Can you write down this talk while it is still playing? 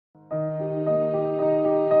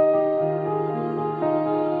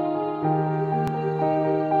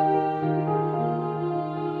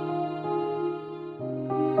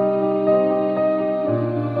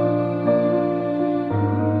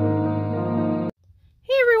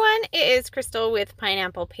is Crystal with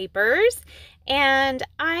Pineapple Papers, and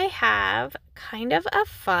I have kind of a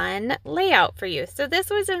fun layout for you. So this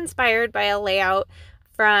was inspired by a layout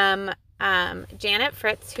from Janet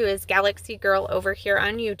Fritz, who is Galaxy Girl over here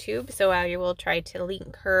on YouTube. So I will try to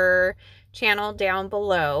link her channel down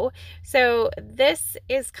below. So this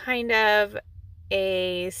is kind of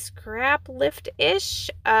a scrap lift-ish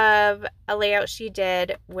of a layout she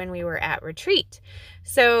did when we were at retreat.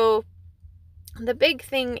 So the big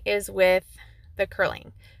thing is with the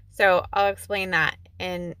curling. So I'll explain that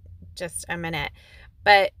in just a minute.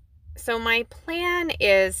 But so my plan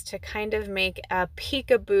is to kind of make a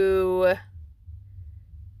peekaboo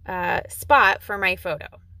spot for my photo.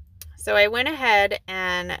 So I went ahead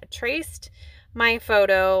and traced my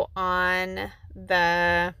photo on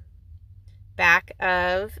the back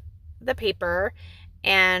of the paper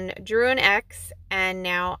and drew an X, and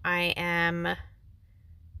now I am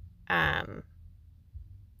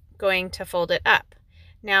going to fold it up.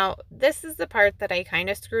 Now this is the part that I kind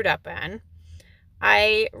of screwed up on.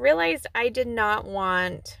 I realized I did not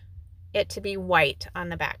want it to be white on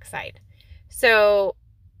the back side. So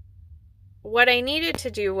what I needed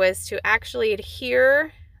to do was to actually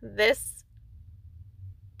adhere this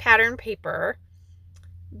pattern paper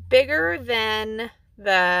bigger than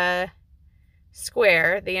the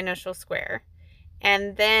square, the initial square,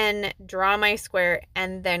 and then draw my square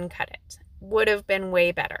and then cut it. Would have been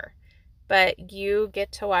way better, but you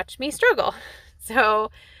get to watch me struggle. So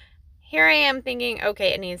here I am thinking,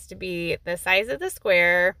 okay, it needs to be the size of the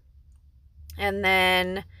square, and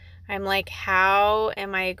then I'm like, how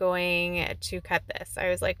am I going to cut this? I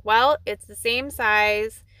was like, well, it's the same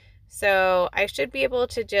size, so I should be able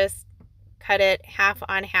to just cut it half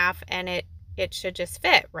on half and it should just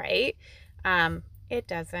fit, right? It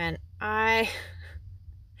doesn't. I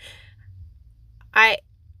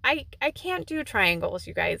can't do triangles,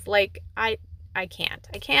 you guys. Like I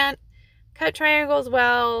can't cut triangles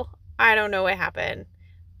well. I don't know what happened.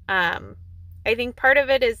 I think part of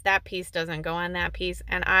it is that piece doesn't go on that piece,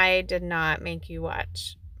 and I did not make you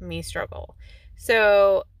watch me struggle.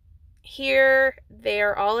 So here they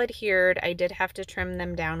are all adhered. I did have to trim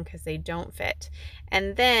them down because they don't fit.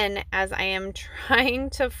 And then as I am trying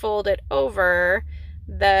to fold it over,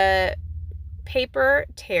 the paper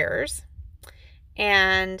tears,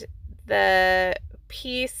 and the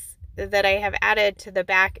piece that I have added to the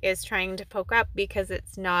back is trying to poke up because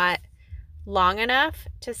it's not long enough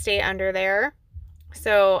to stay under there.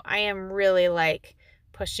 So I am really like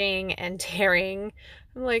pushing and tearing.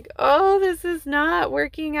 I'm like, oh, this is not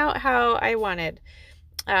working out how I wanted.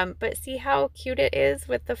 But see how cute it is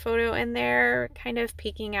with the photo in there kind of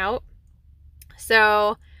peeking out.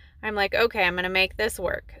 So I'm like, okay, I'm going to make this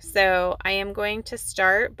work. So I am going to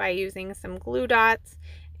start by using some glue dots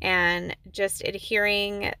and just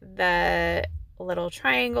adhering the little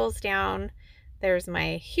triangles down. There's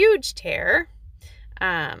my huge tear.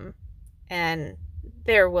 And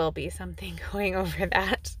there will be something going over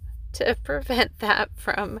that to prevent that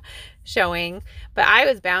from showing. But I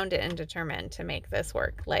was bound and determined to make this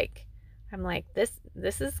work. Like, I'm like, this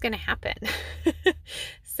is going to happen.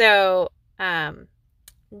 So,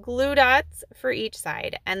 glue dots for each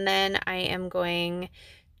side, and then I am going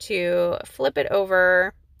to flip it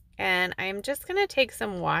over, and I'm just going to take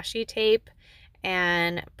some washi tape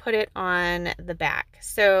and put it on the back.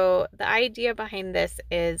 So the idea behind this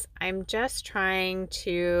is I'm just trying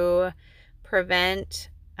to prevent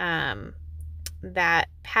that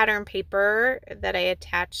pattern paper that I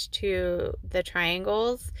attached to the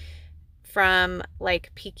triangles from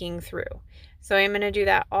like peeking through. So I'm going to do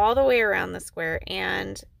that all the way around the square,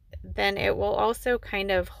 and then it will also kind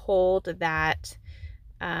of hold that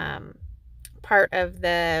part of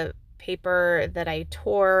the paper that I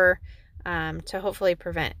tore to hopefully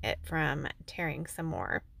prevent it from tearing some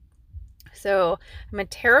more. So I'm a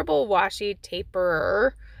terrible washi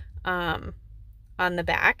taperer on the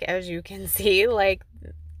back, as you can see. Like,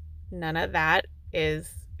 none of that is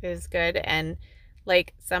good, and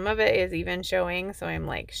like some of it is even showing, so I'm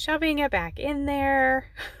like shoving it back in there.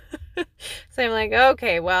 So I'm like,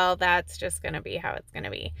 okay, well, that's just gonna be how it's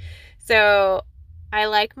gonna be. So I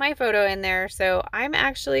like my photo in there, so I'm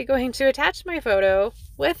actually going to attach my photo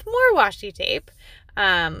with more washi tape,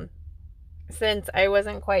 since I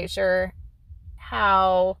wasn't quite sure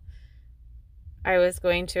how I was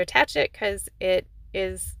going to attach it, because it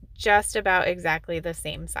is just about exactly the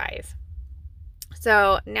same size.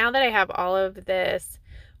 So now that I have all of this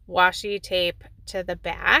washi tape to the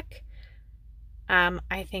back,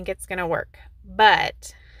 I think it's gonna work.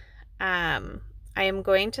 But I am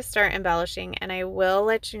going to start embellishing, and I will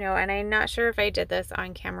let you know, and I'm not sure if I did this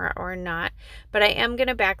on camera or not, but I am going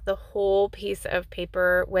to back the whole piece of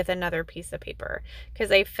paper with another piece of paper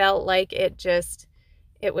because I felt like it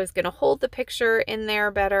was going to hold the picture in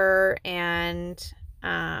there better, and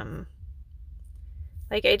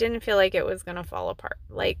like I didn't feel like it was going to fall apart.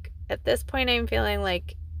 Like at this point I'm feeling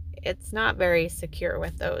like it's not very secure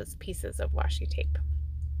with those pieces of washi tape.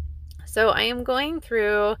 So I am going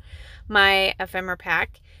through my ephemera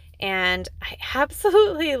pack, and I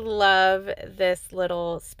absolutely love this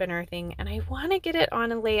little spinner thing, and I want to get it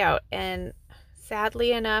on a layout, and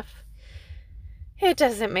sadly enough it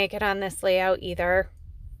doesn't make it on this layout either.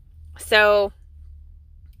 So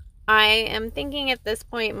I am thinking at this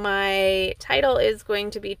point my title is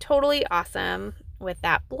going to be Totally Awesome with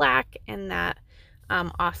that black and that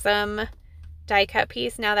awesome die cut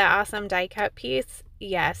piece. Now that awesome die cut piece,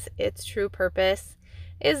 yes, its true purpose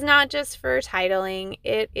is not just for titling,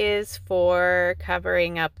 it is for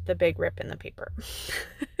covering up the big rip in the paper.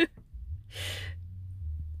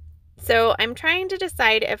 So I'm trying to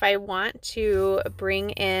decide if I want to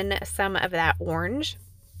bring in some of that orange,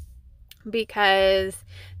 because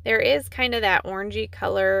there is kind of that orangey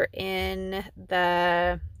color in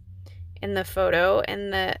the photo,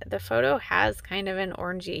 and the photo has kind of an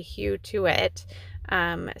orangey hue to it.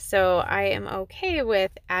 So I am okay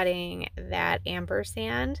with adding that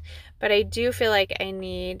ampersand, but I do feel like I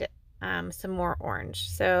need some more orange.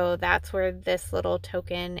 So that's where this little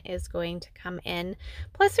token is going to come in.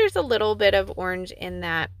 Plus there's a little bit of orange in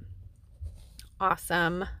that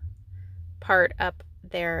awesome part up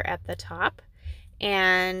there at the top.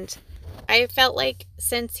 And I felt like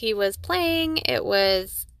since he was playing, it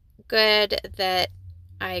was good that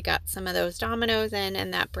I got some of those dominoes in,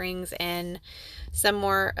 and that brings in some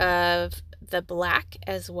more of the black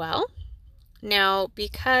as well. Now,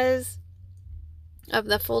 because of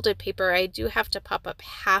the folded paper, I do have to pop up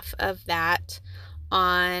half of that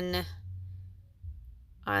on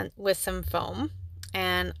with some foam,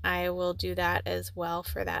 and I will do that as well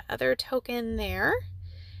for that other token there.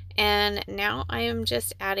 And now I am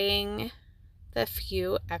just adding the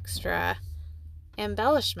few extra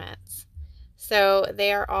embellishments. So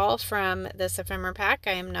they are all from this ephemera pack.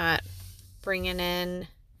 I am not bringing in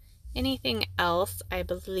anything else, I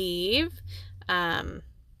believe.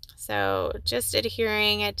 So just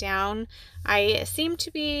adhering it down. I seem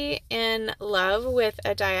to be in love with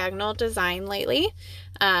a diagonal design lately.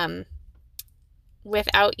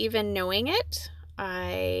 Without even knowing it,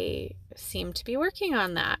 I seem to be working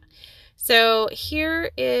on that. So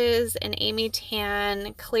here is an Amy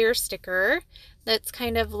Tan clear sticker that's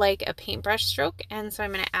kind of like a paintbrush stroke, and so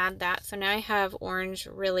I'm going to add that. So now I have orange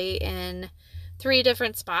really in 3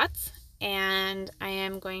 different spots, and I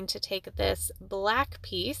am going to take this black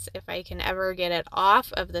piece, if I can ever get it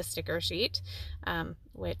off of the sticker sheet,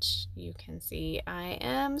 which you can see I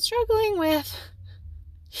am struggling with,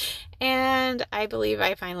 and I believe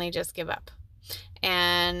I finally just give up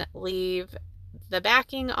and leave the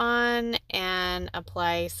backing on and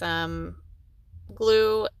apply some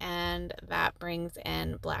glue, and that brings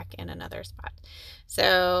in black in another spot.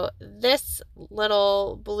 So this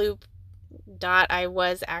little blue dot I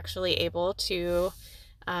was actually able to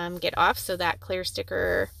get off, so that clear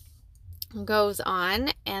sticker goes on,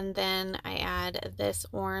 and then I add this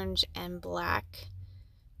orange and black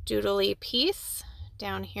doodly piece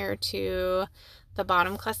down here to the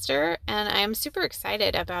bottom cluster, and I'm super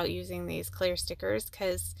excited about using these clear stickers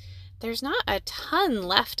because there's not a ton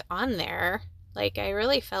left on there. Like, I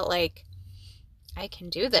really felt like I can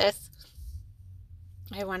do this.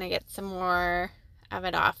 I want to get some more of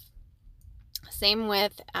it off. Same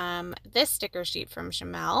with this sticker sheet from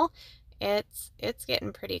Chamel. It's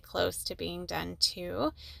getting pretty close to being done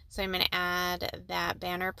too. So I'm going to add that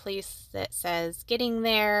banner piece that says getting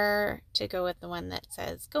there to go with the one that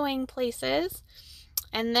says going places.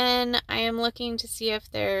 And then I am looking to see if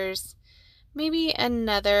there's maybe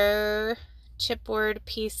another chipboard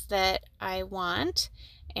piece that I want.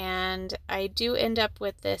 And I do end up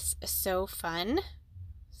with this So Fun.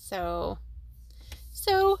 So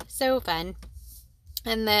fun.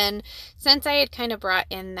 And then since I had kind of brought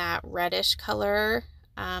in that reddish color,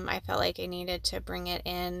 I felt like I needed to bring it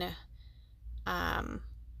in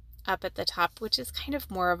up at the top, which is kind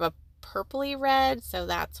of more of a purpley red. So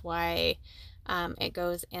that's why it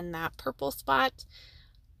goes in that purple spot.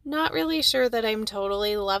 Not really sure that I'm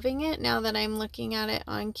totally loving it now that I'm looking at it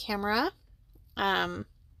on camera. And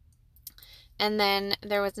then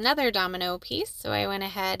there was another domino piece, so I went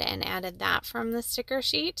ahead and added that from the sticker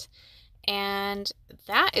sheet. And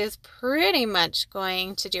that is pretty much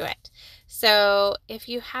going to do it. So if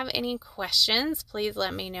you have any questions, please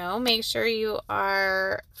let me know. Make sure you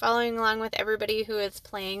are following along with everybody who is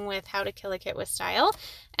playing with How to Kill a Kit with Style.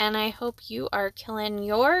 And I hope you are killing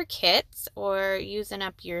your kits or using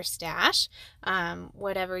up your stash,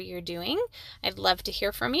 whatever you're doing. I'd love to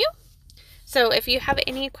hear from you. So if you have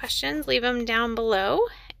any questions, leave them down below,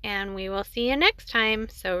 and we will see you next time.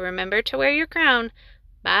 So remember to wear your crown.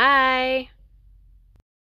 Bye.